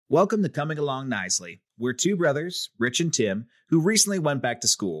Welcome to Coming Along Nicely. We're two brothers, Rich and Tim, who recently went back to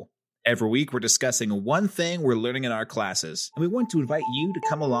school. Every week, we're discussing one thing we're learning in our classes, and we want to invite you to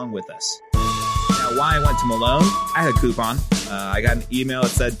come along with us. Now, why I went to Malone? I had a coupon. I got an email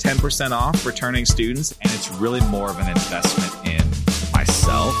that said 10% off returning students, and it's really more of an investment in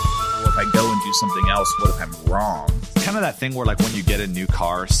myself. Well, if I go and do something else, what if I'm wrong? It's kind of that thing where, like, when you get a new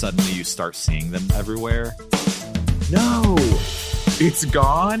car, suddenly you start seeing them everywhere. No! It's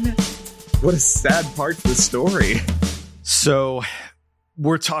gone? What a sad part to the story. So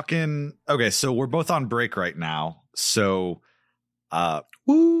we're talking, okay, so we're both on break right now. So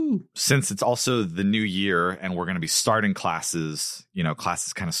since it's also the new year and we're going to be starting classes,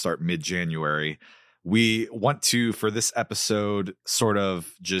 classes kind of start mid-January, we want to, for this episode, sort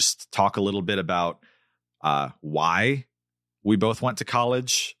of just talk a little bit about why we both went to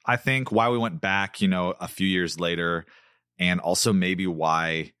college, I think, why we went back, a few years later. And also maybe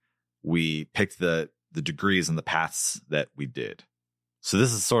why we picked the degrees and the paths that we did. So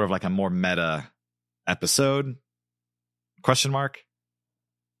this is sort of like a more meta episode? Question mark?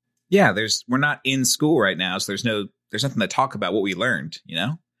 Yeah, we're not in school right now, so there's nothing to talk about what we learned,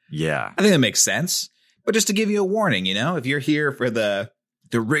 Yeah. I think that makes sense. But just to give you a warning, if you're here for the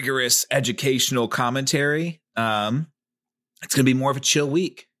rigorous educational commentary, it's going to be more of a chill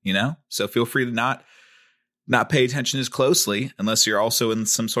week, So feel free to not pay attention as closely unless you're also in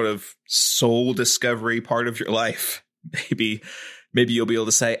some sort of soul discovery part of your life. Maybe you'll be able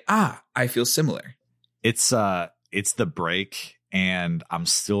to say, I feel similar. It's the break and I'm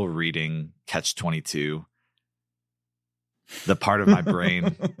still reading Catch-22. The part of my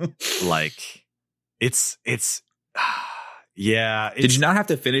brain, like it's yeah. Did you not have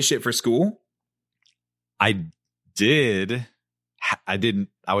to finish it for school? I did. I didn't.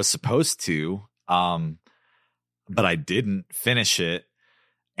 I was supposed to. But I didn't finish it.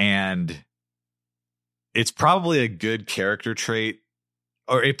 And it's probably a good character trait,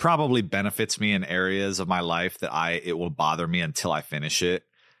 or it probably benefits me in areas of my life that it will bother me until I finish it.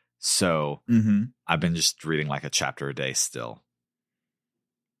 So I've been just reading like a chapter a day still.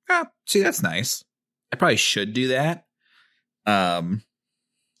 See, that's nice. I probably should do that. But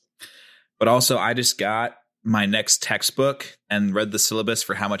also I just got my next textbook and read the syllabus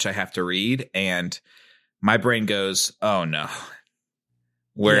for how much I have to read, and my brain goes, oh no,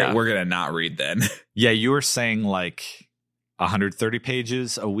 we're going to not read then. Yeah. You were saying like 130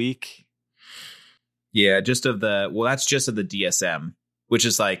 pages a week. Yeah. That's just of the DSM, which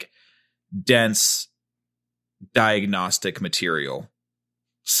is like dense diagnostic material.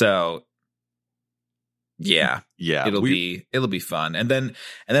 So yeah, it'll be fun. And then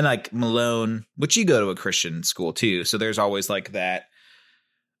like Malone, which you go to a Christian school too. So there's always like that.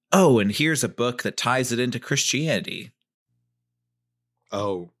 Oh, and here's a book that ties it into Christianity.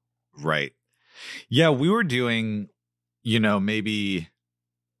 Oh, right. Yeah, we were doing, maybe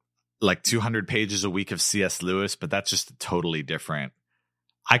like 200 pages a week of C.S. Lewis, but that's just totally different.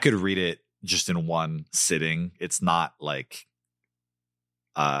 I could read it just in one sitting. It's not like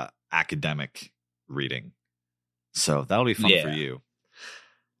academic reading. So that'll be fun for you.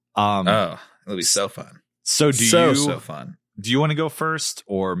 It'll be so fun. So so fun. Do you want to go first,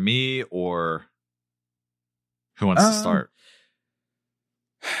 or me, or who wants to start?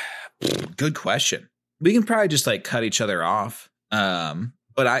 Good question. We can probably just like cut each other off.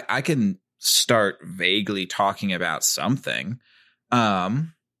 But I can start vaguely talking about something. Why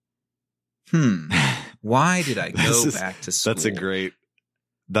did I go back to school?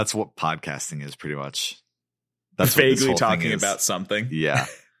 That's what podcasting is pretty much. That's vaguely talking about something. Yeah.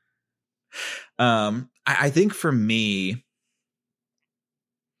 I think for me,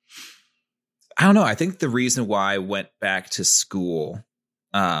 I don't know. I think the reason why I went back to school,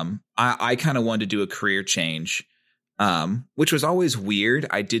 I kind of wanted to do a career change, which was always weird.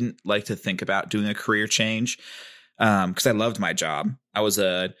 I didn't like to think about doing a career change because I loved my job. I was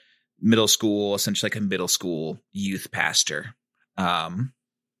essentially like a middle school youth pastor. And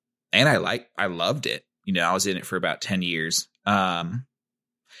I loved it. I was in it for about 10 years. And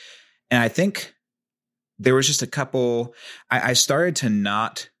I think there was just a couple, I started to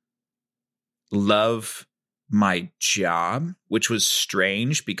not love my job, which was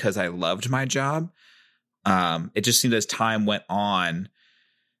strange because I loved my job. It just seemed as time went on,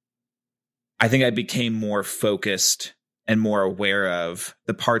 I think I became more focused and more aware of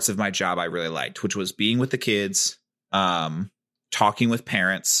the parts of my job I really liked, which was being with the kids, talking with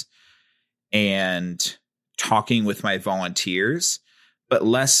parents, and talking with my volunteers, but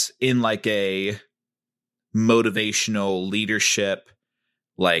less in like a motivational leadership,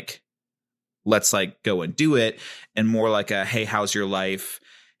 like let's like go and do it, and more like a, hey, how's your life?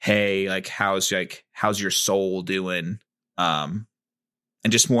 hey, like how's your soul doing? And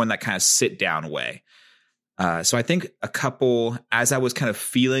just more in that kind of sit down way. So I think as I was kind of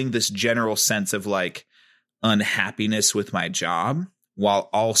feeling this general sense of like unhappiness with my job, while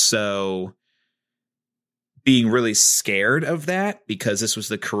also being really scared of that, because this was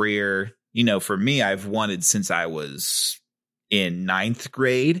the career, for me, I've wanted since I was in 9th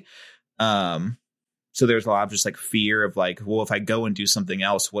grade. So there's a lot of just like fear of like, well, if I go and do something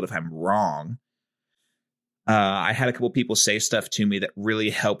else, what if I'm wrong? I had a couple people say stuff to me that really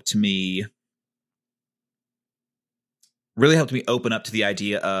helped me open up to the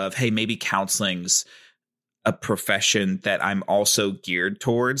idea of, hey, maybe counseling's a profession that I'm also geared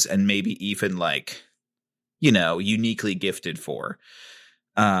towards, and maybe even like, uniquely gifted for.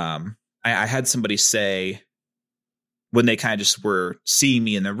 I had somebody say, when they kind of just were seeing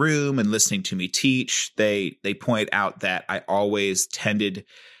me in the room and listening to me teach, they point out that I always tended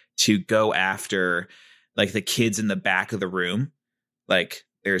to go after like the kids in the back of the room. Like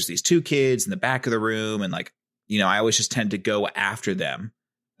there's these 2 kids in the back of the room, and like, I always just tend to go after them.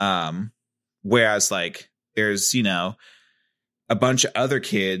 Whereas like there's, a bunch of other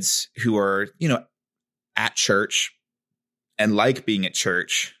kids who are, at church and like being at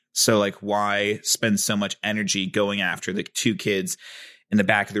church. So like, why spend so much energy going after the 2 kids in the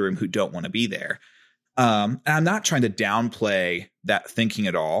back of the room who don't want to be there? And I'm not trying to downplay that thinking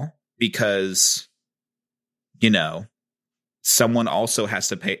at all, because, someone also has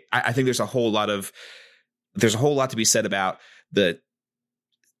to pay. I think there's a whole lot to be said about the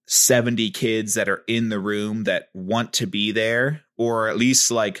 70 kids that are in the room that want to be there, or at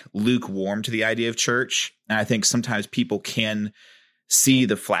least like lukewarm to the idea of church. And I think sometimes people can see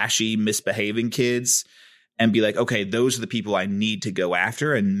the flashy, misbehaving kids and be like, okay, those are the people I need to go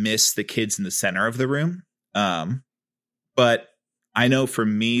after, and miss the kids in the center of the room. But I know for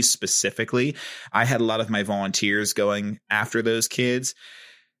me specifically, I had a lot of my volunteers going after those kids.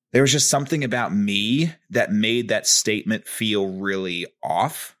 There was just something about me that made that statement feel really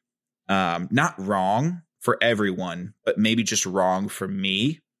off. Not wrong for everyone, but maybe just wrong for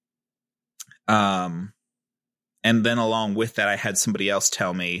me. And then along with that, I had somebody else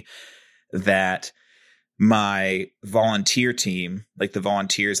tell me that my volunteer team, like the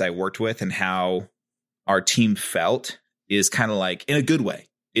volunteers I worked with and how our team felt, is kind of like, in a good way,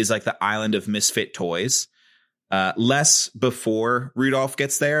 is like the island of misfit toys. Less before Rudolph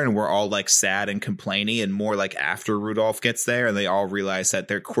gets there and we're all like sad and complainy, and more like after Rudolph gets there and they all realize that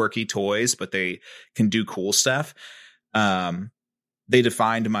they're quirky toys, but they can do cool stuff. They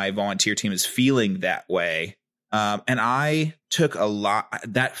defined my volunteer team as feeling that way. And I took a lot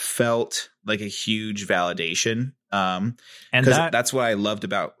that felt like a huge validation. And that's what I loved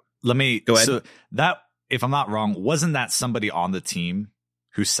about. Let me go ahead. So that, if I'm not wrong, wasn't that somebody on the team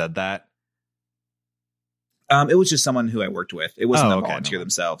who said that? It was just someone who I worked with. It wasn't a volunteer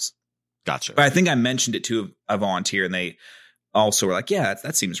themselves. Gotcha. But I think I mentioned it to a volunteer, and they also were like, yeah,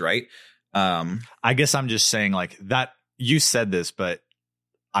 that seems right. I guess I'm just saying like that. You said this, but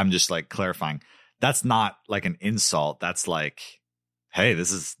I'm just like clarifying. That's not like an insult. That's like, hey,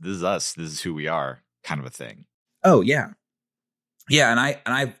 this is us. This is who we are, kind of a thing. Oh yeah. Yeah.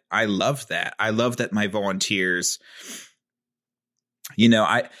 And I love that. I love that my volunteers,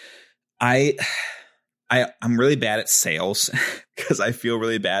 I'm really bad at sales because I feel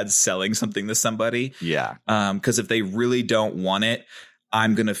really bad selling something to somebody. Yeah. Because if they really don't want it,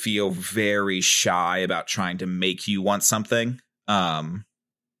 I'm going to feel very shy about trying to make you want something.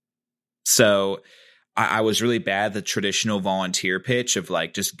 So I was really bad at the traditional volunteer pitch of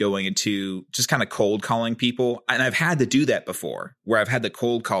like just going into just kind of cold calling people. And I've had to do that before, where I've had to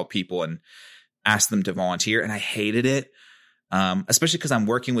cold call people and ask them to volunteer. And I hated it. Especially because I'm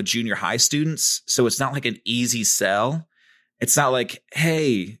working with junior high students. So it's not like an easy sell. It's not like,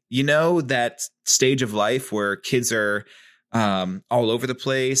 hey, that stage of life where kids are all over the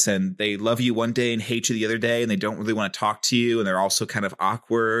place and they love you one day and hate you the other day, and they don't really want to talk to you, and they're also kind of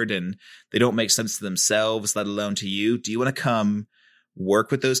awkward and they don't make sense to themselves, let alone to you. Do you want to come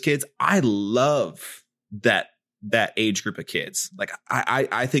work with those kids? I love that age group of kids. Like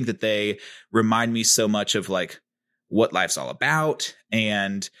I think that they remind me so much of like what life's all about.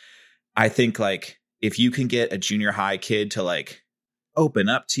 And I think like if you can get a junior high kid to like open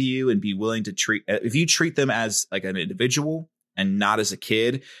up to you and be willing to if you treat them as like an individual and not as a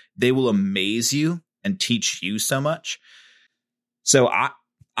kid, they will amaze you and teach you so much. So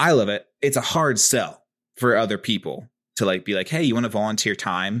I love it. It's a hard sell for other people to like be like, hey, you want to volunteer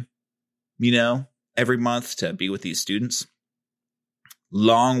time, every month to be with these students?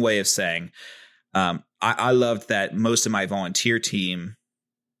 Long way of saying, I loved that most of my volunteer team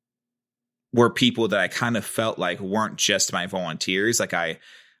were people that I kind of felt like weren't just my volunteers. Like I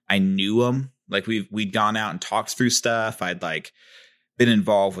knew them. Like we'd gone out and talked through stuff. I'd like been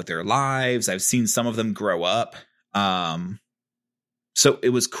involved with their lives. I've seen some of them grow up. So it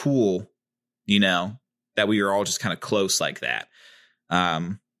was cool, that we were all just kind of close like that.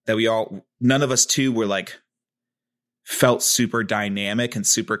 That none of us two were like felt super dynamic and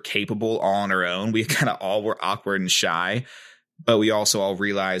super capable all on our own. We kind of all were awkward and shy, but we also all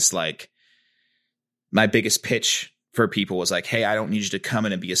realized like my biggest pitch for people was like, hey, I don't need you to come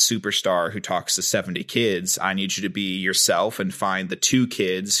in and be a superstar who talks to 70 kids. I need you to be yourself and find the 2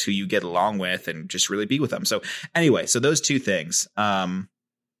 kids who you get along with and just really be with them. So anyway, so those 2 things,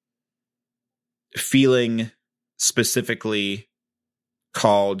 feeling specifically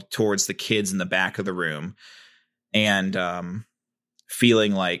called towards the kids in the back of the room and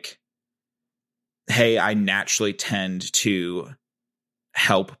feeling like, hey, I naturally tend to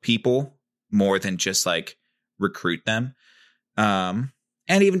help people more than just like recruit them. And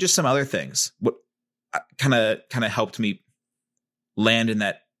even just some other things. What kind of helped me land in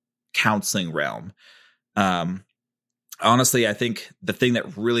that counseling realm. Honestly, I think the thing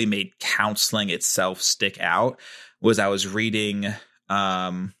that really made counseling itself stick out was I was reading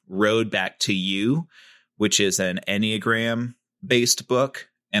Road Back to You, which is an Enneagram based book.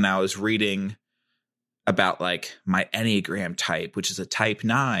 And I was reading about like my Enneagram type, which is a type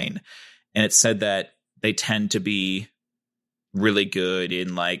 9. And it said that they tend to be really good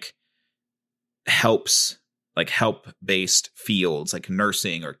in like help based fields like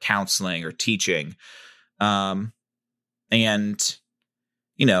nursing or counseling or teaching. And,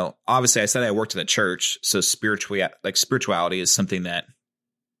 obviously I said I worked in the church. So spirituality is something that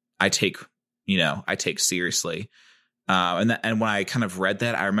I take seriously. And when I kind of read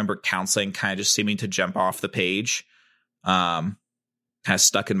that, I remember counseling kind of just seeming to jump off the page, kind of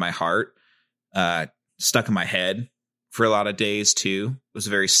stuck in my heart, stuck in my head for a lot of days too. It was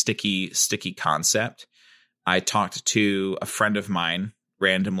a very sticky concept. I talked to a friend of mine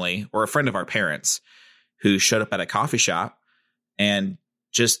randomly, or a friend of our parents, who showed up at a coffee shop and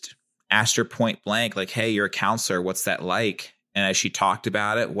just asked her point blank, like, hey, you're a counselor. What's that like? And as she talked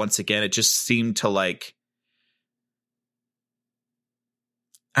about it, once again, it just seemed to like,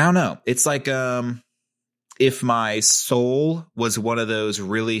 I don't know. It's like if my soul was one of those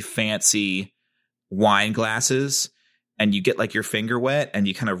really fancy wine glasses and you get like your finger wet and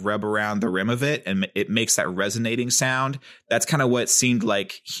you kind of rub around the rim of it and it makes that resonating sound. That's kind of what it seemed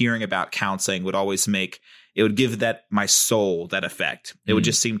like hearing about counseling would always make. It would give that my soul that effect. It would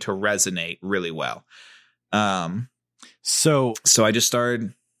just seem to resonate really well. So I just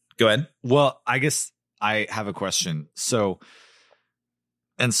started. Go ahead. Well, I guess I have a question. So,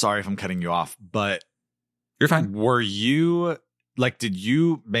 and sorry if I'm cutting you off, but you're fine. Were you like, did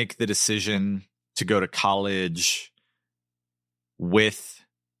you make the decision to go to college with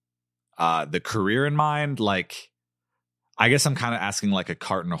the career in mind? Like, I guess I'm kind of asking like a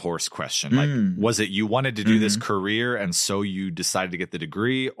cart and a horse question. Like, was it you wanted to do this career and so you decided to get the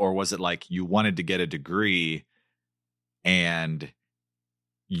degree, or was it like you wanted to get a degree and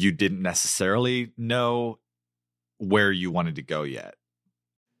you didn't necessarily know where you wanted to go yet?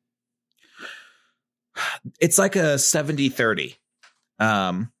 It's like a 70-30.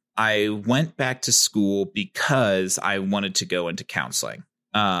 I went back to school because I wanted to go into counseling.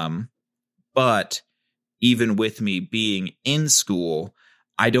 But even with me being in school,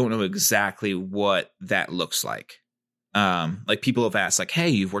 I don't know exactly what that looks like. Like people have asked like, hey,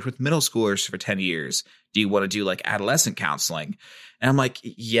 you've worked with middle schoolers for 10 years. Do you want to do like adolescent counseling? And I'm like,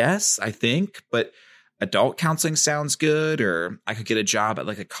 yes, I think, but adult counseling sounds good. Or I could get a job at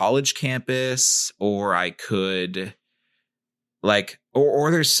like a college campus, or I could like,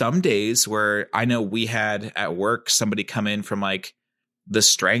 or there's some days where I know we had at work somebody come in from like the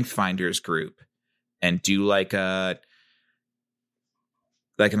Strength Finders group and do like an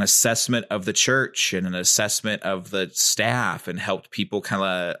assessment of the church and an assessment of the staff and helped people kind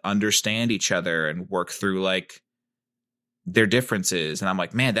of understand each other and work through like their differences. And I'm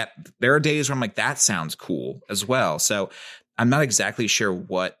like, man, there are days where I'm like, that sounds cool as well. So I'm not exactly sure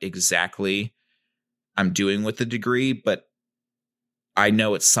what exactly I'm doing with the degree, but I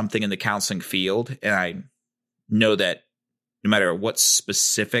know it's something in the counseling field. And I know that no matter what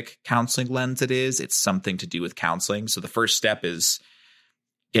specific counseling lens it is, it's something to do with counseling. So the first step is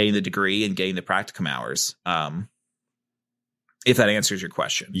getting the degree and getting the practicum hours. If that answers your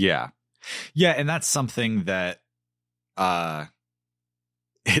question. Yeah. Yeah. And that's something that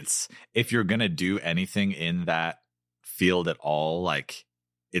it's, if you're going to do anything in that field at all, like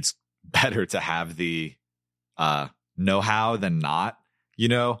it's better to have the know-how than not, you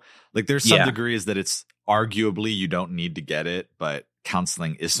know, like there's some Yeah. degrees that it's arguably you don't need to get it, but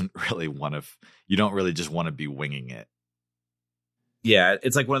counseling isn't really you don't really just want to be winging it. Yeah.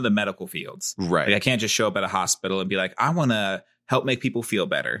 It's like one of the medical fields. Right. Like I can't just show up at a hospital and be like, I want to help make people feel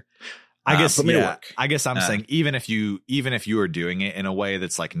better. I guess, put me to yeah, work. I guess I'm saying even if you are doing it in a way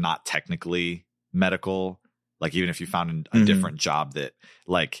that's like not technically medical, like even if you found a different job that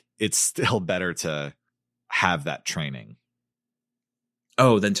like it's still better to have that training.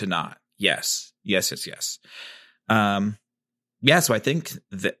 Oh, than to not. Yes. Yes. Yeah. So I think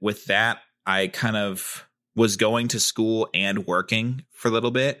that with that, I kind of was going to school and working for a little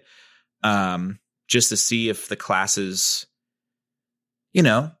bit, just to see if the classes, you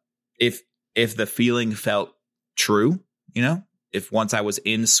know, if the feeling felt true, you know, if once I was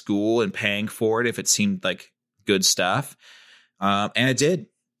in school and paying for it, if it seemed like good stuff. And it did.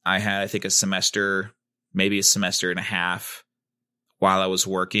 I had, I think, maybe a semester and a half while I was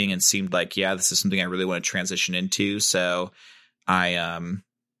working, and seemed like, yeah, this is something I really want to transition into. So I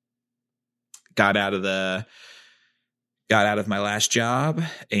got out of my last job,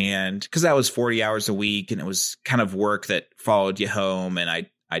 and because that was 40 hours a week, and it was kind of work that followed you home, and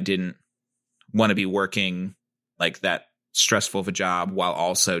I didn't want to be working like that stressful of a job while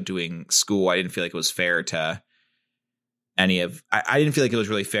also doing school. I didn't feel like it was fair to I didn't feel like it was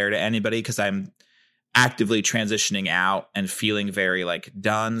really fair to anybody, because I'm actively transitioning out and feeling very like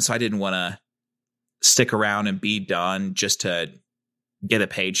done. So I didn't want to stick around and be done just to get a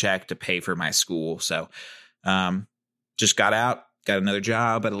paycheck to pay for my school. So just got out, got another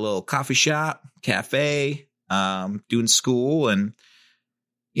job at a little coffee shop, cafe, doing school. And,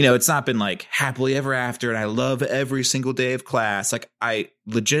 you know, it's not been like happily ever after, and I love every single day of class. Like I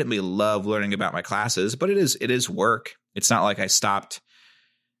legitimately love learning about my classes, but it is work. It's not like I stopped,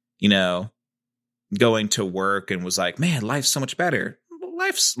 you know, going to work and was like, man, life's so much better.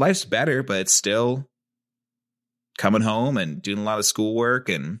 Life's better, but it's still coming home and doing a lot of schoolwork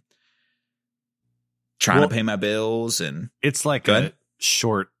and trying to pay my bills. And it's like a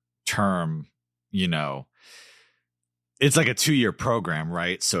short term, you know, it's like a 2-year program,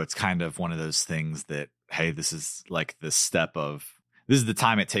 right? So it's kind of one of those things that, hey, this is like the step of, this is the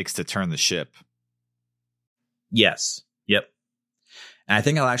time it takes to turn the ship. Yes. Yep. And I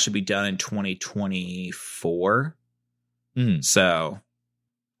think I'll actually be done in 2024. So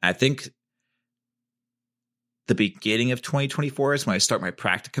I think the beginning of 2024 is when I start my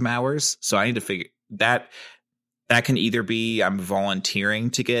practicum hours. So I need to figure that can either be I'm volunteering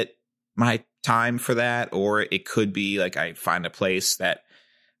to get my time for that, or it could be like I find a place that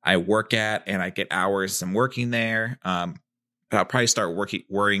I work at and I get hours I'm working there. But I'll probably start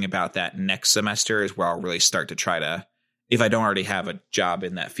worrying about that next semester, is where I'll really start to try to, if I don't already have a job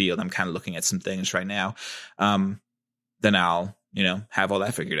in that field, I'm kind of looking at some things right now. Then I'll, you know, have all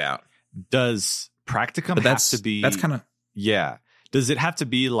that figured out. Does practicum have to be, that's kind of, yeah. Does it have to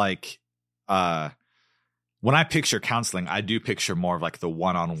be like, when I picture counseling, I do picture more of like the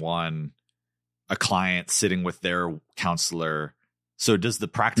one-on-one, a client sitting with their counselor. So does the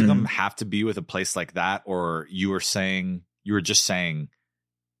practicum have to be with a place like that? Or you were just saying,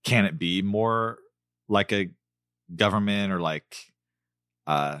 can it be more like a government or like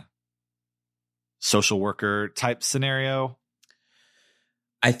social worker type scenario?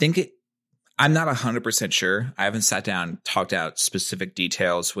 I think I'm not 100% sure. I haven't sat down and talked out specific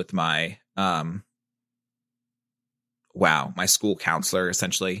details with my my school counselor,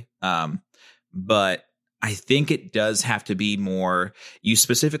 essentially. But I think it does have to be more, you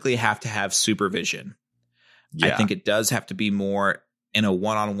specifically have to have supervision. Yeah. I think it does have to be more in a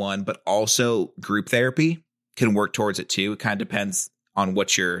one-on-one, but also group therapy can work towards it too. It kind of depends on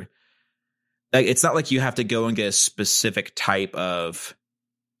what you're like. It's not like you have to go and get a specific type of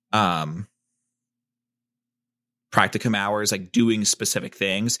practicum hours, like doing specific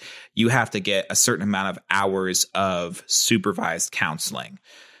things. You have to get a certain amount of hours of supervised counseling.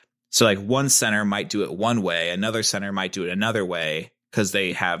 So like one center might do it one way, another center might do it another way, because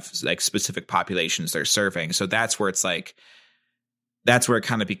they have like specific populations they're serving. So that's where it's like, that's where it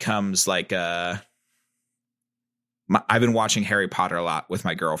kind of becomes like I've been watching Harry Potter a lot with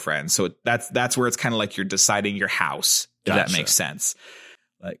my girlfriend. So that's where it's kind of like you're deciding your house, if that makes sense.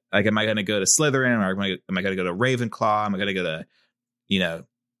 Like, am I going to go to Slytherin, or am I going to go to Ravenclaw? Am I going to go to, you know,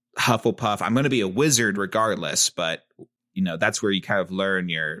 Hufflepuff? I'm going to be a wizard regardless, but, you know, that's where you kind of learn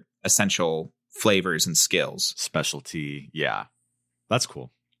your essential flavors and skills. Specialty. Yeah. That's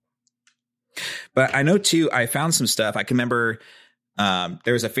cool. But I know too, I found some stuff. I can remember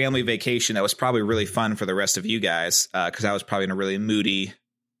there was a family vacation that was probably really fun for the rest of you guys, because I was probably in a really moody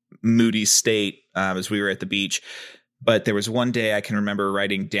state as we were at the beach. But there was one day I can remember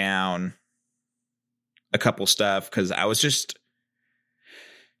writing down a couple stuff because I was just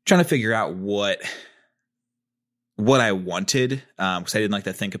trying to figure out what I wanted, because I didn't like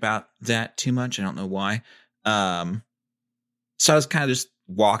to think about that too much. I don't know why. So I was kind of just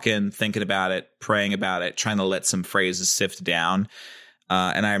walking, thinking about it, praying about it, trying to let some phrases sift down.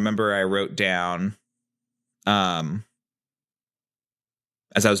 And I remember I wrote down, as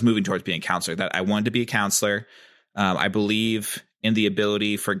I was moving towards being a counselor, that I wanted to be a counselor. I believe in the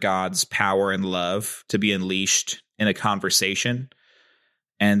ability for God's power and love to be unleashed in a conversation.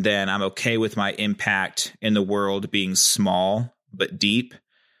 And then I'm okay with my impact in the world being small but deep.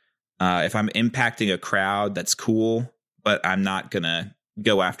 If I'm impacting a crowd, that's cool, but I'm not going to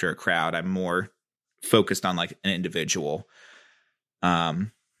go after a crowd. I'm more focused on like an individual.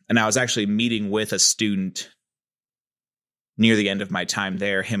 And I was actually meeting with a student near the end of my time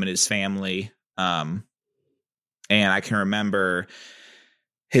there, him and his family. And I can remember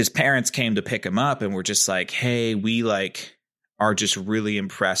his parents came to pick him up and were just like, hey, we like are just really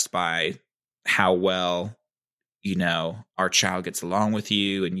impressed by how well, you know, our child gets along with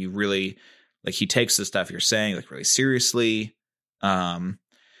you. And you really like, he takes the stuff you're saying like really seriously. And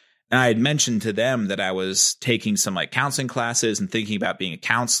I had mentioned to them that I was taking some like counseling classes and thinking about being a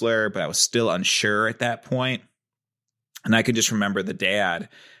counselor, but I was still unsure at that point. And I could just remember the dad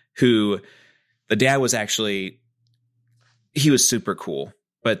was actually, he was super cool,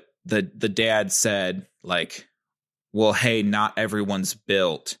 but the dad said like, well, hey, not everyone's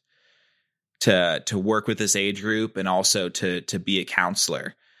built to work with this age group and also to be a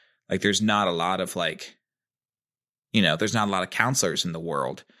counselor. Like there's not a lot of like, you know, there's not a lot of counselors in the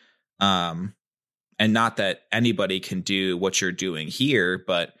world. And not that anybody can do what you're doing here,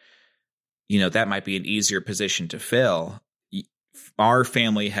 but you know, that might be an easier position to fill. Our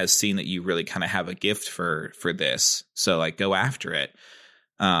family has seen that you really kind of have a gift for this. So like go after it.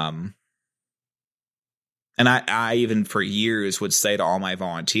 And I even for years would say to all my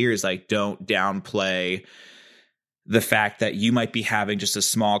volunteers, like, don't downplay the fact that you might be having just a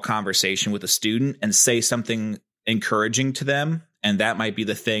small conversation with a student and say something encouraging to them. And that might be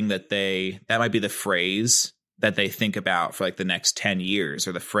the thing that might be the phrase that they think about for like the next 10 years,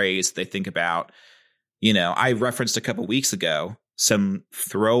 or the phrase they think about. You know, I referenced a couple weeks ago some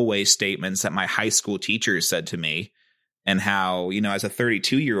throwaway statements that my high school teachers said to me, and how, you know, as a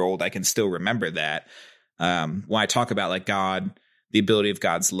 32-year-old, I can still remember that. When I talk about like God, the ability of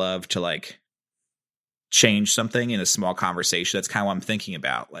God's love to like change something in a small conversation, that's kind of what I'm thinking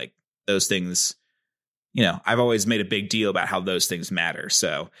about. Like those things, you know, I've always made a big deal about how those things matter.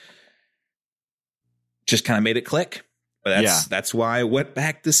 So just kind of made it click. But that's why I went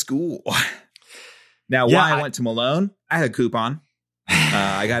back to school. Now, why I went to Malone, I had a coupon.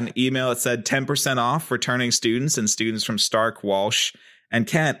 I got an email that said 10% off returning students and students from Stark, Walsh, and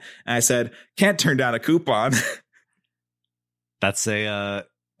Kent. And I said, can't turn down a coupon. That's how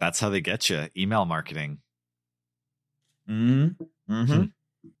they get you. Email marketing. Mm-hmm. Mm-hmm.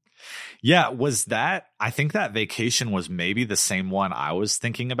 Yeah. I think that vacation was maybe the same one I was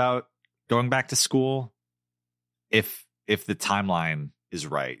thinking about going back to school. If the timeline is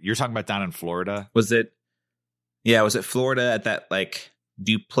right. You're talking about down in Florida. Was it Florida at that like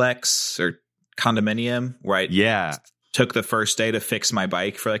duplex or condominium where I took the first day to fix my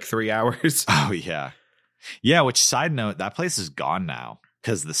bike for like 3 hours? Oh yeah. Yeah. Which, side note, that place is gone now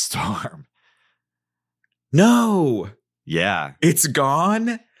because of the storm. No. Yeah. It's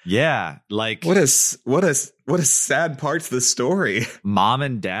gone. Yeah. Like what a sad part to the story. Mom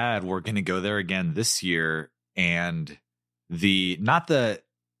and dad were going to go there again this year. And not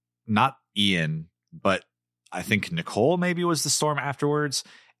Ian, but I think Nicole maybe was the storm afterwards.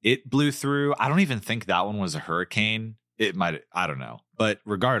 It blew through. I don't even think that one was a hurricane. It might, I don't know. But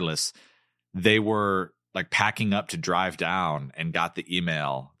regardless, they were like packing up to drive down and got the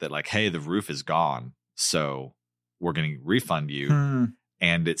email that like, hey, the roof is gone. So we're going to refund you.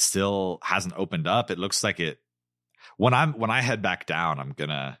 And it still hasn't opened up. It looks like it. When I head back down, I'm going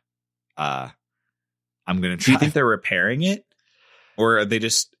to try. Do you think they're repairing it? Or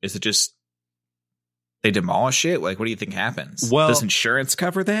is it just they demolish it? Like, what do you think happens? Well, does insurance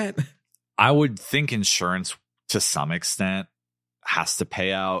cover that? I would think insurance to some extent has to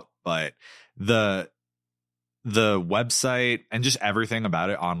pay out, but the website and just everything about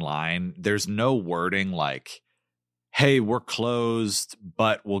it online, there's no wording like, hey, we're closed,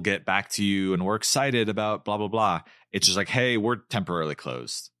 but we'll get back to you and we're excited about blah, blah, blah. It's just like, hey, we're temporarily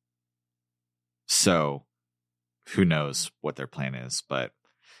closed. So who knows what their plan is, but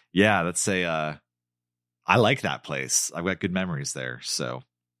yeah, let's say, I like that place. I've got good memories there. So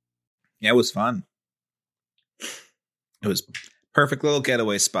yeah, it was fun. It was perfect little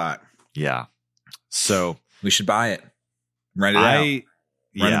getaway spot. Yeah. So we should buy it, rent it out,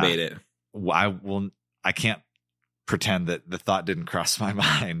 renovate it. I can't pretend that the thought didn't cross my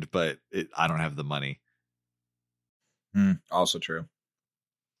mind, but I don't have the money. Also true.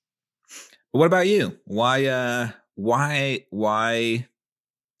 But what about you? Why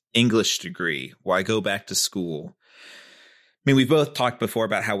English degree? Why go back to school? I mean, we both talked before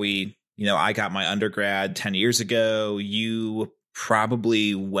about how I got my undergrad 10 years ago. You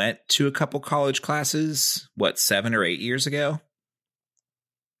probably went to a couple college classes, 7 or 8 years ago?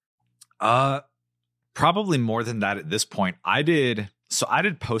 Probably more than that at this point. I did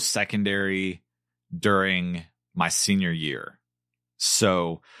post-secondary during my senior year.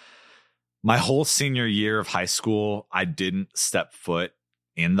 So my whole senior year of high school, I didn't step foot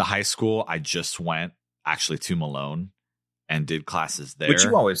in the high school. I just went actually to Malone and did classes there. Which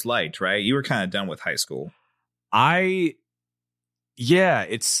you always liked, right? You were kind of done with high school.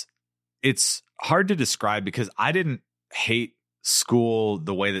 It's hard to describe because I didn't hate school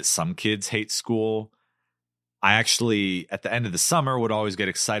the way that some kids hate school. I actually, at the end of the summer, would always get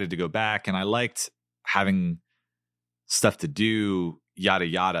excited to go back, and I liked having stuff to do, yada,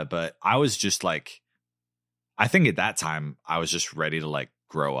 yada. But I was just like, I think at that time, I was just ready to like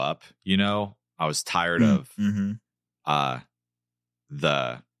grow up, I was tired of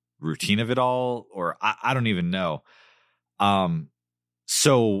the routine of it all, or I don't even know.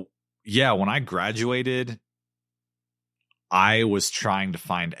 So yeah, when I graduated, I was trying to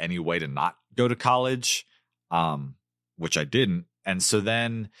find any way to not go to college, which I didn't. And so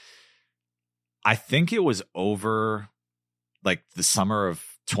then I think it was over like the summer of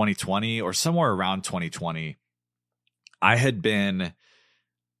 2020 or somewhere around 2020. I had been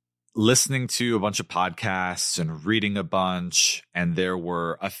listening to a bunch of podcasts and reading a bunch. And there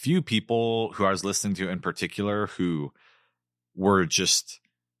were a few people who I was listening to in particular who were just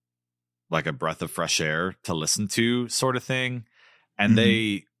like a breath of fresh air to listen to, sort of thing. And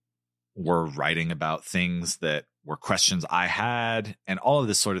they were writing about things that were questions I had and all of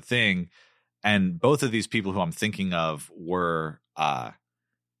this sort of thing. And both of these people who I'm thinking of were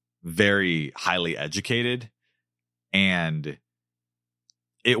very highly educated. And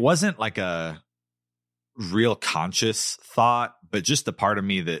it wasn't like a real conscious thought, but just a part of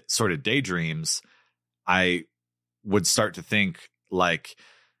me that sort of daydreams. I would start to think like,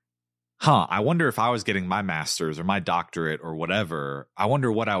 I wonder if I was getting my master's or my doctorate or whatever, I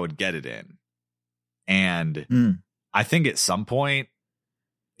wonder what I would get it in. And I think at some point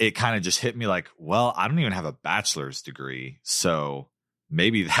it kind of just hit me like, well, I don't even have a bachelor's degree. So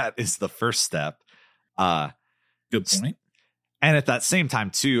maybe that is the first step. Good point. And at that same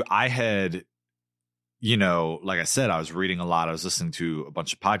time too, I had, like I said, I was reading a lot. I was listening to a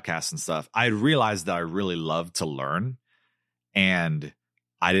bunch of podcasts and stuff. I had realized that I really loved to learn, and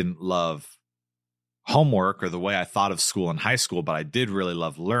I didn't love homework or the way I thought of school in high school, but I did really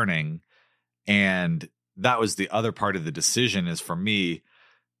love learning. And that was the other part of the decision is for me,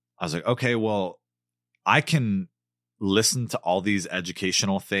 I was like, okay, well, I can listen to all these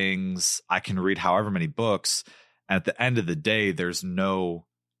educational things. I can read however many books. And at the end of the day, there's no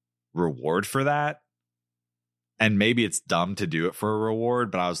reward for that. And maybe it's dumb to do it for a reward,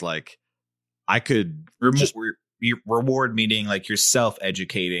 but I was like, I could reward meaning like you're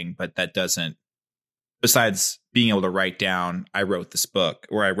self-educating, but that doesn't, besides being able to write down, I wrote this book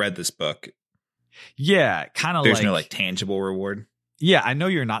or I read this book. Yeah, kind of like. There's no like tangible reward. Yeah, I know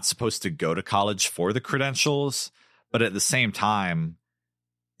you're not supposed to go to college for the credentials, but at the same time,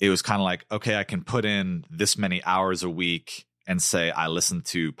 it was kind of like, okay, I can put in this many hours a week and say I listen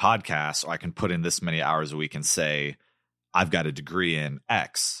to podcasts, or I can put in this many hours a week and say I've got a degree in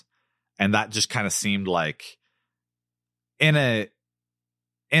X. And that just kind of seemed like in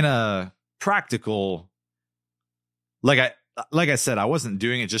a practical, like I said, I wasn't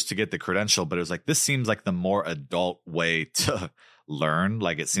doing it just to get the credential, but it was like, this seems like the more adult way to learn.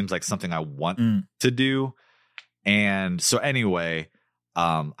 Like, it seems like something I want to do. And so anyway,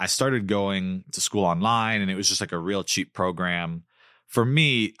 I started going to school online, and it was just like a real cheap program. For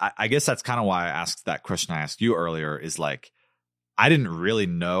me, I guess that's kind of why I asked that question I asked you earlier, is like, I didn't really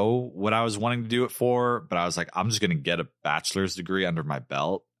know what I was wanting to do it for, but I was like, I'm just going to get a bachelor's degree under my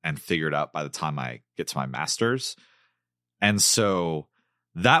belt and figure it out by the time I get to my master's. And so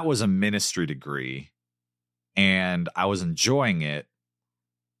that was a ministry degree, and I was enjoying it.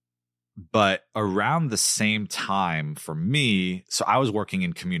 But around the same time for me, so I was working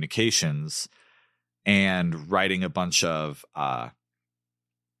in communications and writing a bunch of,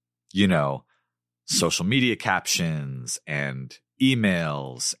 social media captions and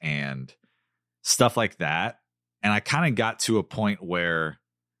emails and stuff like that. And I kind of got to a point where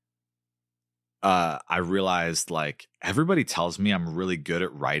I realized, like, everybody tells me I'm really good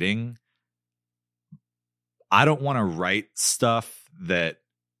at writing. I don't want to write stuff that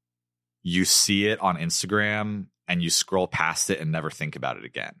you see it on Instagram and you scroll past it and never think about it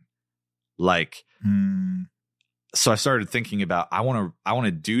again. Like, so I started thinking about, I want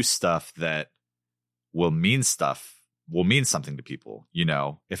to do stuff that will mean something to people. You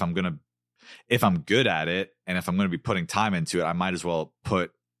know, if I'm good at it and if I'm going to be putting time into it, I might as well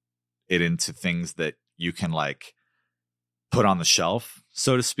put it into things that you can like put on the shelf,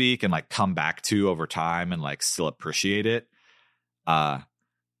 so to speak, and like come back to over time and like still appreciate it.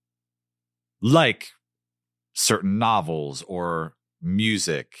 Like certain novels or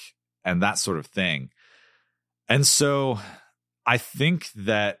music and that sort of thing. And so I think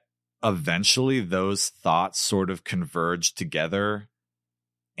that eventually those thoughts sort of converged together.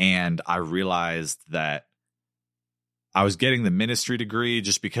 And I realized that I was getting the ministry degree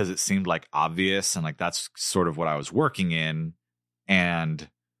just because it seemed like obvious. And like, that's sort of what I was working in. And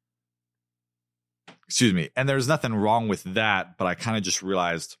and there's nothing wrong with that. But I kind of just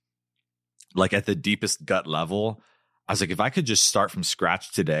realized, like, at the deepest gut level, I was like, if I could just start from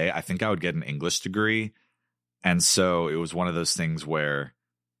scratch today, I think I would get an English degree. And so it was one of those things where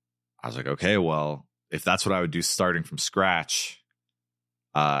I was like, okay, well, if that's what I would do starting from scratch,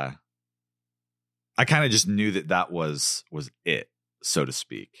 I kind of just knew that was it, so to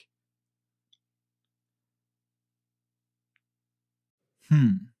speak.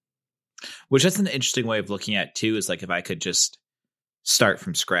 Which is an interesting way of looking at too, is like, if I could just start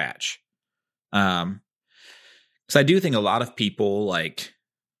from scratch. Because I do think a lot of people, like,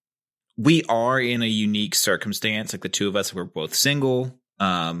 we are in a unique circumstance. Like, the two of us, we're both single.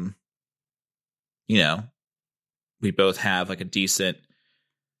 You know, we both have like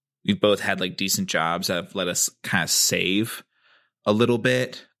we've both had like decent jobs that have let us kind of save a little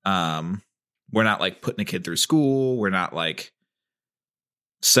bit. We're not like putting a kid through school. We're not like,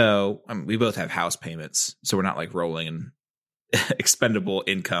 so we both have house payments, so we're not like rolling in expendable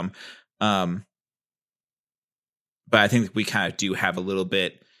income. But I think we kind of do have a little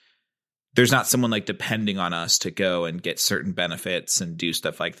bit. There's not someone like depending on us to go and get certain benefits and do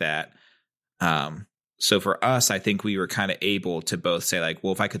stuff like that. So for us, I think we were kind of able to both say like,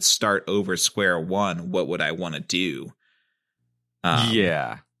 well, if I could start over square one, what would I want to do?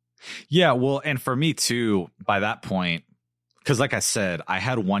 Yeah. Well, and for me too, by that point, because like I said, I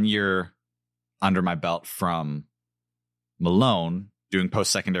had 1 year under my belt from Malone doing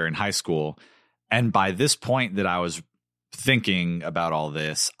post-secondary in high school. And by this point that I was thinking about all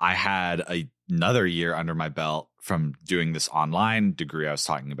this, I had another year under my belt from doing this online degree I was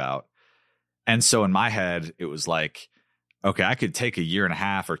talking about. And so in my head, it was like, okay, I could take a year and a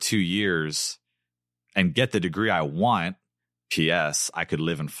half or 2 years and get the degree I want. P.S. I could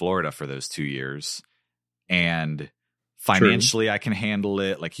live in Florida for those 2 years. And financially, True. I can handle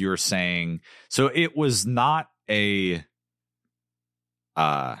it, like you were saying. So it was not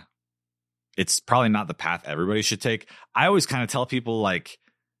it's probably not the path everybody should take. I always kind of tell people, like,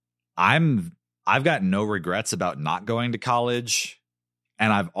 I've got no regrets about not going to college.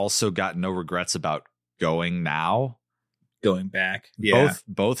 And I've also got no regrets about going now. Going back. Yeah.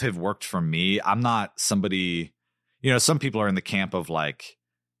 Both have worked for me. I'm not somebody, some people are in the camp of like,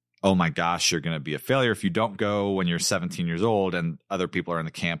 oh my gosh, you're going to be a failure if you don't go when you're 17 years old. And other people are in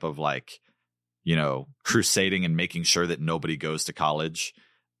the camp of like, crusading and making sure that nobody goes to college.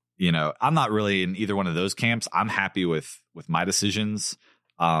 I'm not really in either one of those camps. I'm happy with my decisions.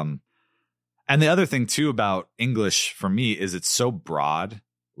 And the other thing too about English for me is it's so broad.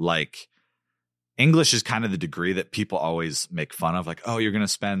 Like, English is kind of the degree that people always make fun of. Like, oh, you're going to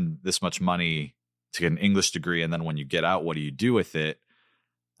spend this much money to get an English degree. And then when you get out, what do you do with it?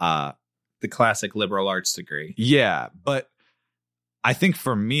 The classic liberal arts degree. Yeah. But I think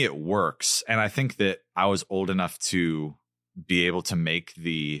for me, it works. And I think that I was old enough to be able to make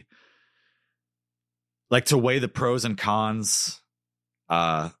to weigh the pros and cons,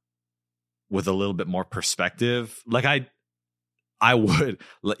 with a little bit more perspective. Like I would,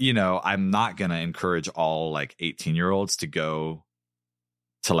 I'm not going to encourage all like 18-year-olds to go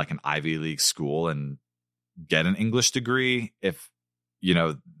to like an Ivy League school and get an English degree if,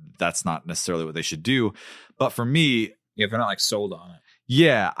 that's not necessarily what they should do. But for me, if they're not like sold on it.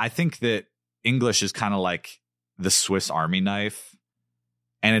 Yeah, I think that English is kind of like the Swiss Army knife,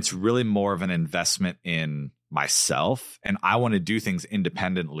 and it's really more of an investment in myself. And I want to do things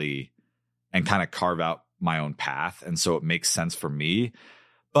independently and kind of carve out my own path. And so it makes sense for me.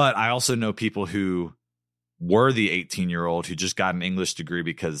 But I also know people who were the 18-year-old who just got an English degree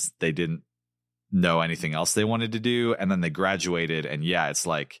because they didn't know anything else they wanted to do. And then they graduated, and yeah, it's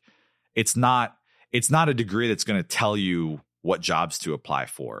like, it's not a degree that's going to tell you what jobs to apply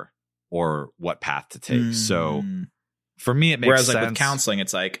for or what path to take. So for me, it makes Whereas sense. like with counseling,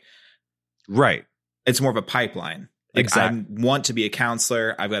 it's like, right. It's more of a pipeline. Like I want to be a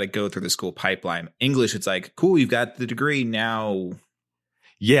counselor. I've got to go through the school pipeline. English, it's like, cool, you've got the degree now.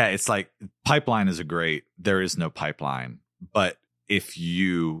 Yeah, it's like pipeline is there is no pipeline. But if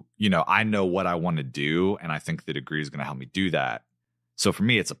I know what I want to do, and I think the degree is going to help me do that. So for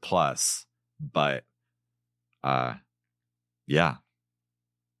me, it's a plus. But yeah.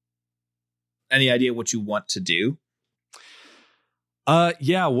 Any idea what you want to do?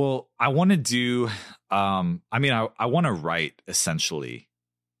 Yeah, well, I want to do, I want to write essentially.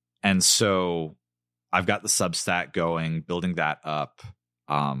 And so I've got the Substack going, building that up.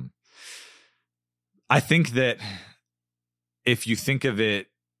 I think that if you think of it,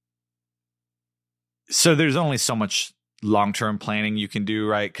 so there's only so much long-term planning you can do,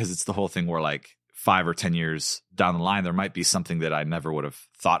 right? Because it's the whole thing where like 5 or 10 years down the line, there might be something that I never would have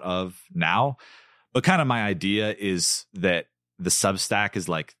thought of now. But kind of my idea is that the Substack is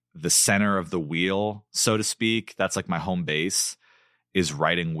like the center of the wheel, so to speak. That's like my home base, is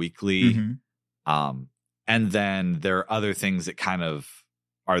writing weekly. Mm-hmm. And then there are other things that kind of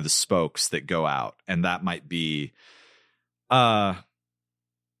are the spokes that go out. And that might be,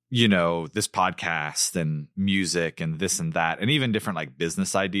 this podcast and music and this and that, and even different like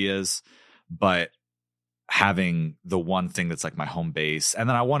business ideas, but having the one thing that's like my home base. And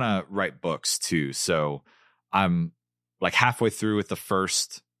then I want to write books too. So I'm like halfway through with the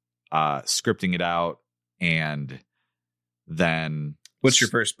first, scripting it out, and then what's your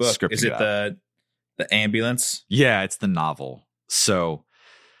first book? Is it the Ambulance? Yeah, it's the novel. So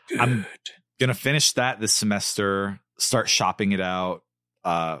good. I'm gonna finish that this semester, start shopping it out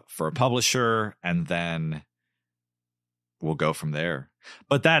for a publisher, and then we'll go from there.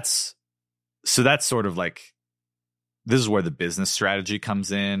 But that's sort of like, this is where the business strategy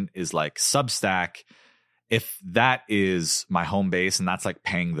comes in, is like Substack. If that is my home base and that's like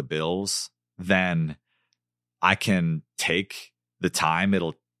paying the bills, then I can take the time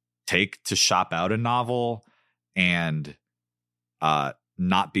it'll take to shop out a novel and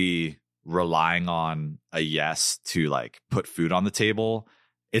not be relying on a yes to like put food on the table.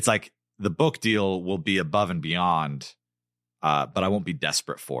 It's like the book deal will be above and beyond, but I won't be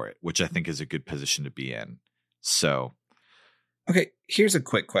desperate for it, which I think is a good position to be in. So, okay, here's a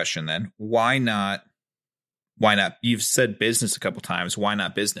quick question then. Why not? You've said business a couple times. Why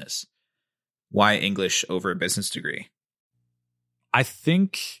not business? Why English over a business degree? I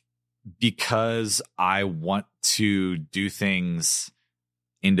think because I want to do things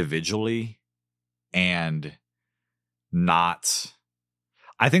individually and not.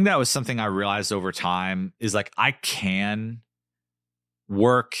 I think that was something I realized over time, is like I can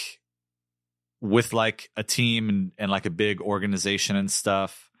work with like a team and like a big organization and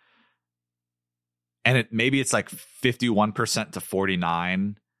stuff. And maybe it's like 51% to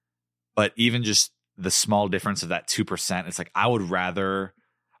 49%, but even just the small difference of that 2%, it's like I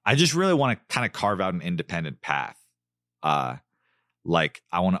just really want to kind of carve out an independent path. Like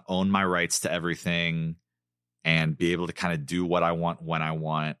I want to own my rights to everything and be able to kind of do what I want when I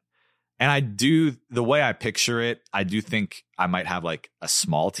want. And the way I picture it, I do think I might have like a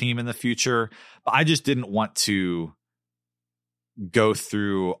small team in the future, but I just didn't want to go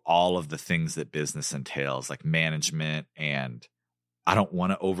through all of the things that business entails, like management, and I don't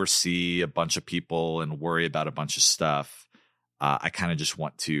want to oversee a bunch of people and worry about a bunch of stuff. I kind of just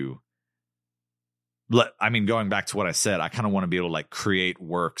want to going back to what I said, I kind of want to be able to like create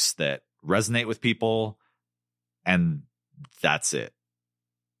works that resonate with people, and that's it.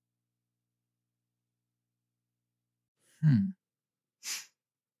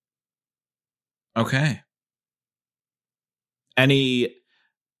 Okay.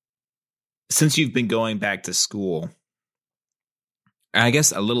 Since you've been going back to school, I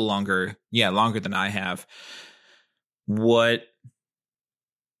guess a little longer than I have,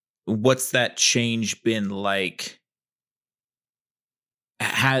 what's that change been like?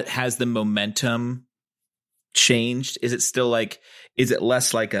 Has the momentum changed? Is it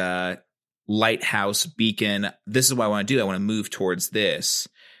less like a lighthouse beacon? This is what I want to do. I want to move towards this.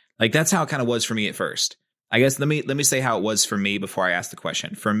 Like that's how it kind of was for me at first. I guess let me say how it was for me before I ask the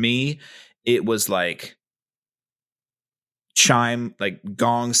question. For me, it was like chime, like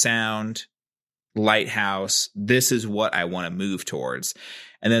gong sound, lighthouse. This is what I want to move towards.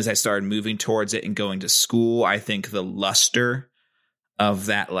 And then as I started moving towards it and going to school, I think the luster of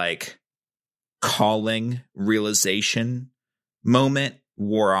that like calling realization moment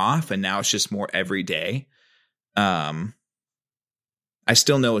wore off and now it's just more every day. I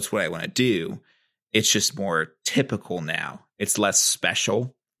still know it's what I want to do. It's just more typical now. It's less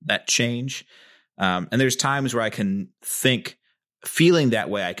special, that change. And there's times where I can think, feeling that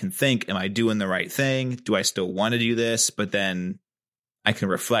way, I can think, am I doing the right thing? Do I still want to do this? But then I can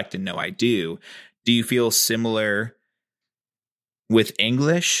reflect and know I do. Do you feel similar with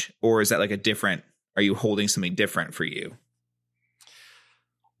English, or is that like a different, are you holding something different for you?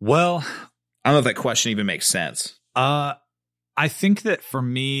 Well, I don't know if that question even makes sense. I think that for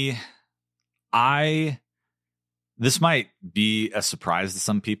me, this might be a surprise to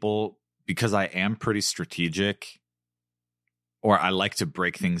some people because I am pretty strategic, or I like to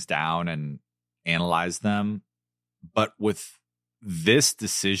break things down and analyze them. But with this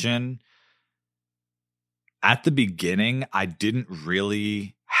decision, at the beginning, I didn't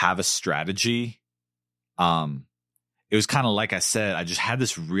really have a strategy. It was kind of like I said, I just had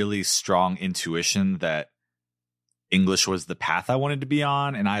this really strong intuition that English was the path I wanted to be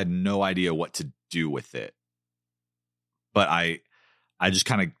on, and I had no idea what to do with it. But I just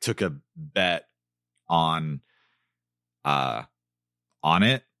kind of took a bet on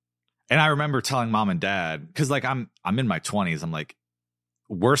it. And I remember telling mom and dad, because like I'm in my 20s, I'm like,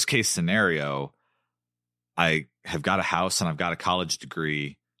 worst case scenario, I have got a house and I've got a college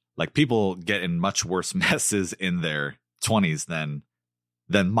degree. Like, people get in much worse messes in their 20s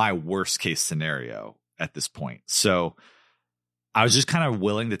than my worst case scenario at this point. So I was just kind of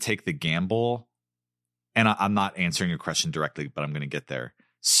willing to take the gamble. And I'm not answering your question directly, but I'm going to get there.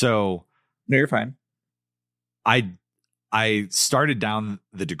 So no, you're fine. I started down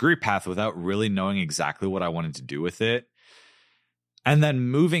the degree path without really knowing exactly what I wanted to do with it. And then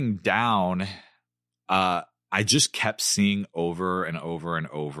moving down, I just kept seeing over and over and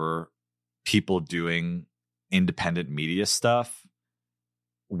over people doing independent media stuff,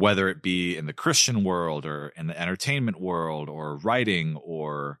 whether it be in the Christian world or in the entertainment world or writing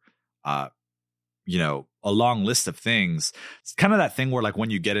or, a long list of things. It's kind of that thing where, like,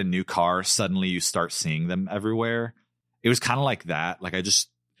 when you get a new car, suddenly you start seeing them everywhere. It was kind of like that. Like,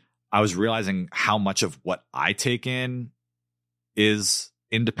 I was realizing how much of what I take in is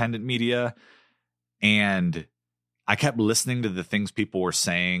independent media. And I kept listening to the things people were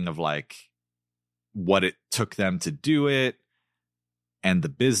saying of like what it took them to do it and the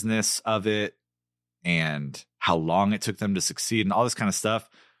business of it and how long it took them to succeed and all this kind of stuff.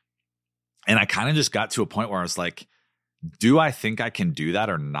 And I kind of just got to a point where I was like, do I think I can do that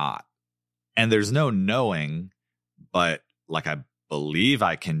or not? And there's no knowing, but like, I believe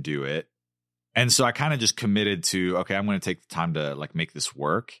I can do it. And so I kind of just committed to, okay, I'm going to take the time to like make this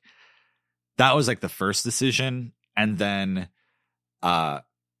work. That was like the first decision. And then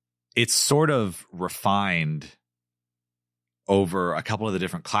it's sort of refined over a couple of the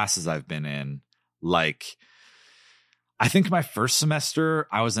different classes I've been in. Like, I think my first semester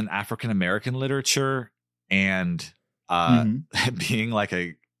I was in African American literature, and being like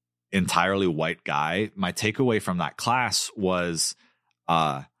a entirely white guy, my takeaway from that class was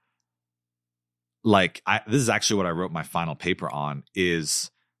this is actually what I wrote my final paper on, is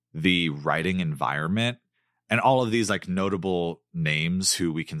the writing environment and all of these like notable names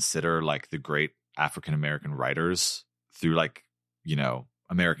who we consider like the great African American writers through like,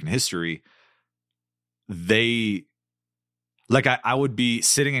 American history. They like, I would be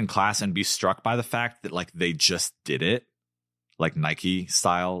sitting in class and be struck by the fact that like they just did it, like Nike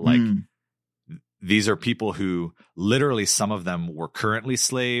style. Like, these are people who literally, some of them were currently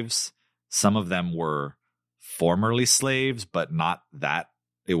slaves. Some of them were formerly slaves, but not that,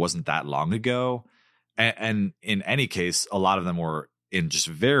 it wasn't that long ago. And in any case, a lot of them were in just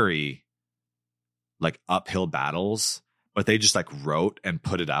very like uphill battles, but they just like wrote and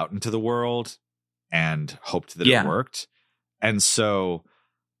put it out into the world and hoped that it worked. And so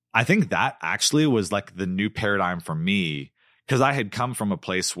I think that actually was like the new paradigm for me, because I had come from a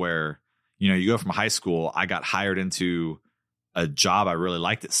place where, you go from high school, I got hired into a job I really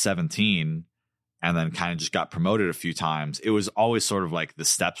liked at 17 and then kind of just got promoted a few times. It was always sort of like the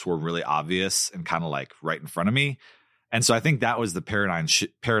steps were really obvious and kind of like right in front of me. And so I think that was the paradigm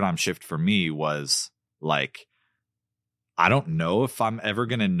shift for me, was like, I don't know if I'm ever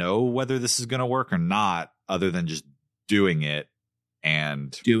going to know whether this is going to work or not, other than just doing it.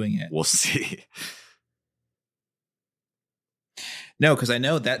 We'll see. No, because I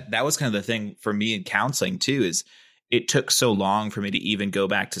know that was kind of the thing for me in counseling too, is it took so long for me to even go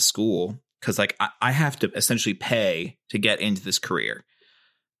back to school, because like I have to essentially pay to get into this career,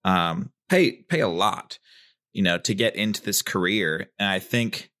 pay a lot, to get into this career. And I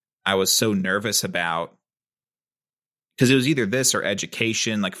think I was so nervous about, because it was either this or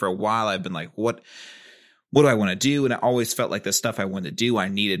education. Like for a while, I've been like, what do I want to do? And I always felt like the stuff I wanted to do, I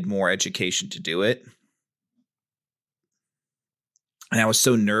needed more education to do it. And I was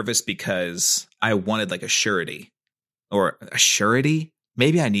so nervous because I wanted like a surety or a surety.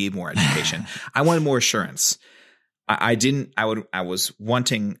 Maybe I need more education. I wanted more assurance. I was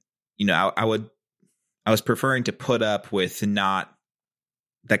wanting, I was preferring to put up with not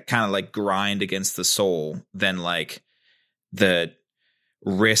that kind of like grind against the soul than like the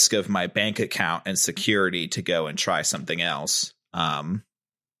risk of my bank account and security to go and try something else.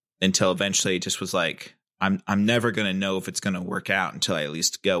 Until eventually it just was like, I'm never going to know if it's going to work out until I at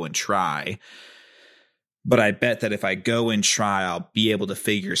least go and try. But I bet that if I go and try, I'll be able to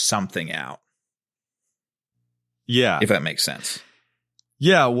figure something out. Yeah. If that makes sense.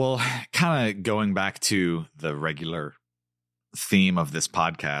 Yeah. Well, kind of going back to the regular theme of this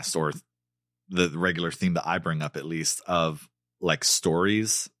podcast, or the regular theme that I bring up, at least, of like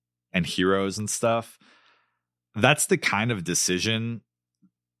stories and heroes and stuff. That's the kind of decision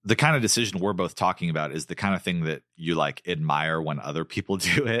we're both talking about is the kind of thing that you like admire when other people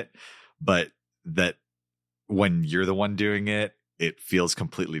do it, but that when you're the one doing it, it feels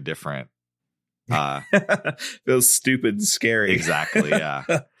completely different. Feels stupid and scary. Exactly. Yeah.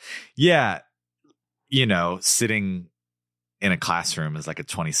 Yeah. Sitting in a classroom as like a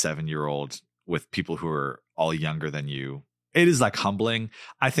 27-year-old with people who are all younger than you, it is like humbling.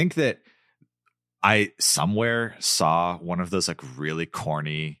 I think that I somewhere saw one of those like really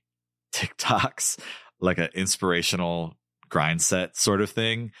corny TikToks, like an inspirational grind set sort of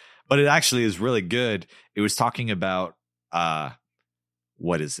thing, but it actually is really good. It was talking about,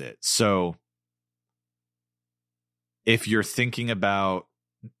 what is it? So if you're thinking about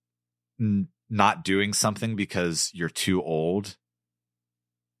not doing something because you're too old,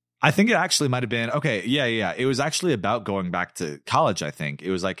 I think it actually might have been, okay. Yeah. It was actually about going back to college. I think it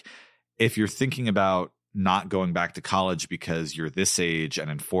was like, if you're thinking about not going back to college because you're this age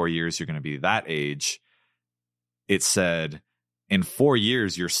and in 4 years you're going to be that age, it said in 4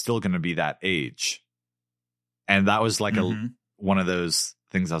 years you're still going to be that age. And that was like one of those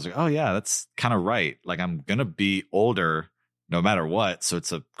things I was like, oh yeah, that's kind of right. Like I'm going to be older no matter what. So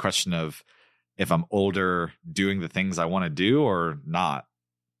it's a question of if I'm older doing the things I want to do or not.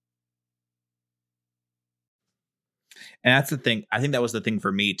 And that's the thing. I think that was the thing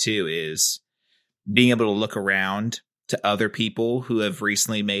for me too, is being able to look around to other people who have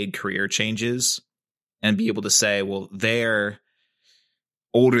recently made career changes and be able to say, well, they're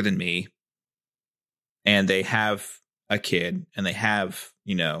older than me and they have a kid and they have,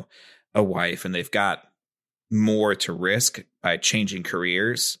 a wife and they've got more to risk by changing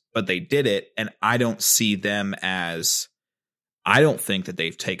careers, but they did it. And I don't think that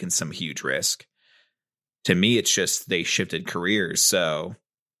they've taken some huge risk. To me, it's just they shifted careers. So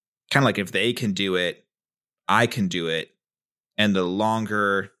kind of like if they can do it, I can do it. And the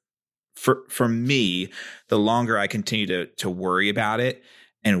longer, for me, the longer I continue to worry about it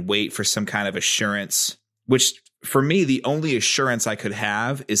and wait for some kind of assurance, which for me, the only assurance I could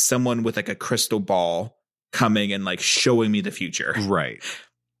have is someone with like a crystal ball coming and like showing me the future. Right.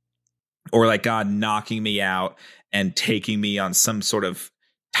 Or like God knocking me out and taking me on some sort of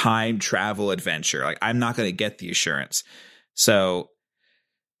time travel adventure. Like I'm not going to get the assurance. So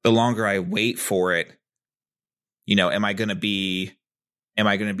the longer I wait for it, am I going to be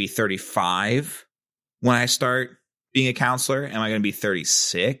 35 when I start being a counselor? Am I going to be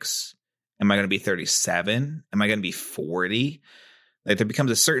 36? Am I going to be 37? Am I going to be 40? Like there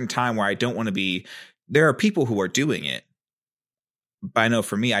becomes a certain time where I don't want to be. There are people who are doing it, but I know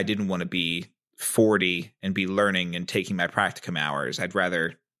for me, I didn't want to be 40 and be learning and taking my practicum hours. I'd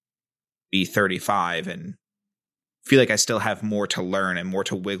rather be 35 and feel like I still have more to learn and more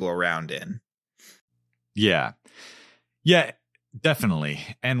to wiggle around in. Yeah. Yeah, definitely.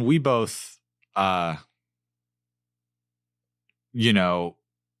 And we both,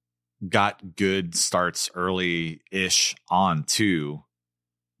 got good starts early-ish on too.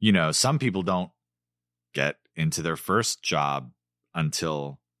 Some people don't get into their first job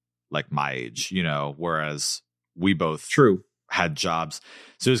until like my age, whereas we both had jobs.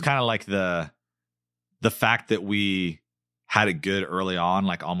 So it was kind of like the fact that we had it good early on,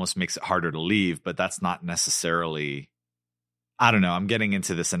 like almost makes it harder to leave, but that's not necessarily, I don't know. I'm getting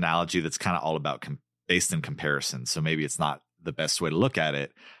into this analogy that's kind of all about based in comparison. So maybe it's not the best way to look at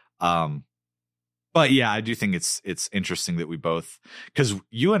it. But yeah, I do think it's interesting that we both, because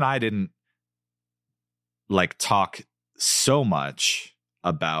you and I didn't like talk so much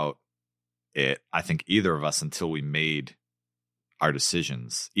about it, I think either of us, until we made our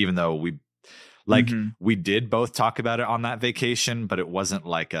decisions, even though we Like Mm-hmm. we did both talk about it on that vacation, but it wasn't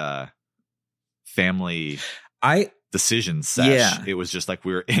like a family decision sesh. Yeah. It was just like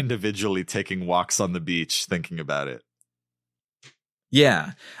we were individually taking walks on the beach thinking about it.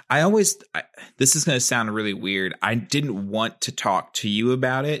 Yeah. This is going to sound really weird. I didn't want to talk to you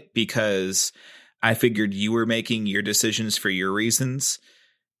about it because I figured you were making your decisions for your reasons.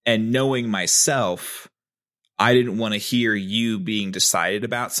 And knowing myself, I didn't want to hear you being decided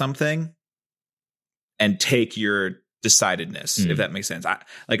about something and take your decidedness, if that makes sense.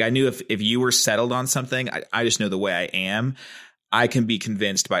 I knew if you were settled on something, I just know the way I am. I can be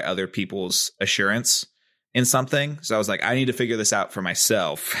convinced by other people's assurance in something. So I was like, I need to figure this out for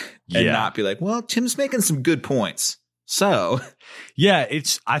myself and not be like, well, Tim's making some good points. So yeah,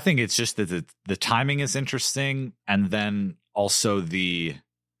 I think it's just that the timing is interesting. And then also the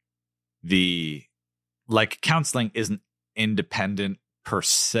like counseling isn't independent per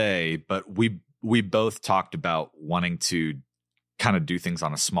se, but we both talked about wanting to kind of do things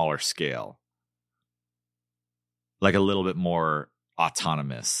on a smaller scale, like a little bit more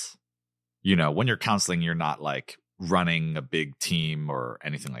autonomous. You know, when you're counseling, you're not like running a big team or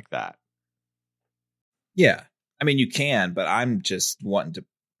anything like that. Yeah. I mean, you can, but I'm just wanting to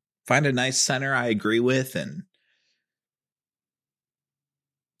find a nice center I agree with and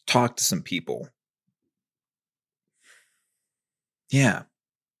talk to some people. Yeah.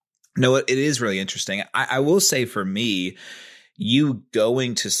 No, it is really interesting. I will say for me, you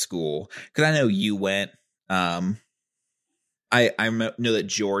going to school, because I know you went, I know that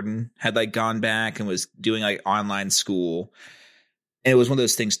Jordan had like gone back and was doing like online school. And it was one of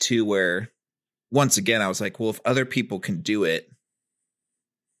those things too, where once again, I was like, well, if other people can do it,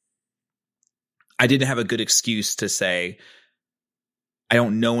 I didn't have a good excuse to say, I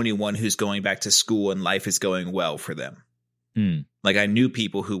don't know anyone who's going back to school and life is going well for them. Like I knew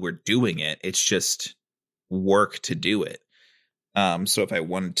people who were doing it. It's just work to do it. So if I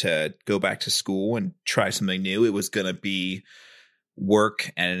wanted to go back to school and try something new, it was going to be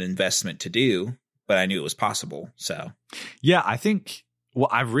work and an investment to do, but I knew it was possible. So, yeah, I think, well,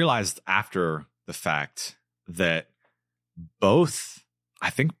 I've realized after the fact that both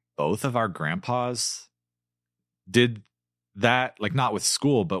of our grandpas did that, like not with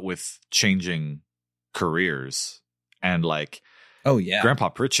school, but with changing careers. And like, oh yeah, Grandpa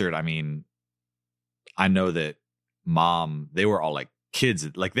Pritchard, I mean, I know that Mom, they were all like kids,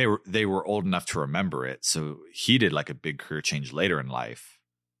 like they were old enough to remember it. So he did like a big career change later in life.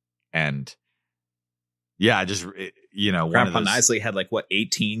 And yeah, I just, Grandpa Knisley had like what,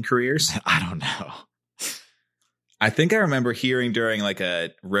 18 careers? I don't know. I think I remember hearing during like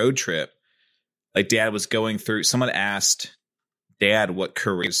a road trip, like Dad was going through, someone asked Dad what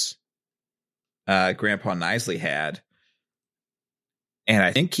careers Grandpa Knisley had. And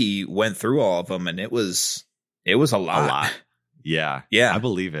I think he went through all of them, and it was a lot. A lot. Yeah. Yeah. I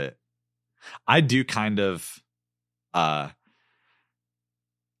believe it. I do kind of, I'm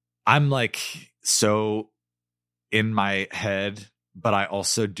like so in my head, but I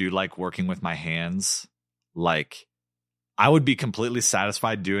also do like working with my hands. Like I would be completely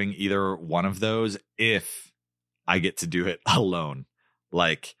satisfied doing either one of those if I get to do it alone.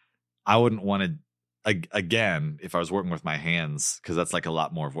 Like I wouldn't want to, again, if I was working with my hands, because that's like a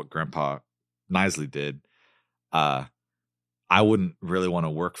lot more of what Grandpa Knisley did. I wouldn't really want to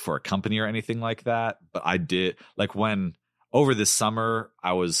work for a company or anything like that. But I did, like when over this summer,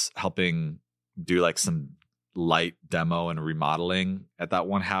 I was helping do like some light demo and remodeling at that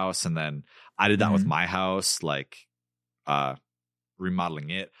one house. And then I did that with my house, like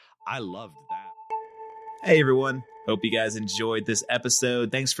remodeling it. I loved that. Hey, everyone. Hope you guys enjoyed this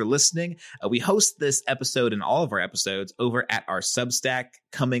episode. Thanks for listening. We host this episode and all of our episodes over at our Substack,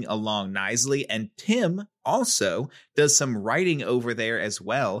 Coming Along Knisley. And Tim also does some writing over there as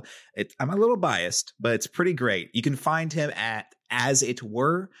well. I'm a little biased, but it's pretty great. You can find him at As It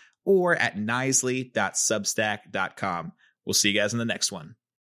Were or at knisley.substack.com. We'll see you guys in the next one.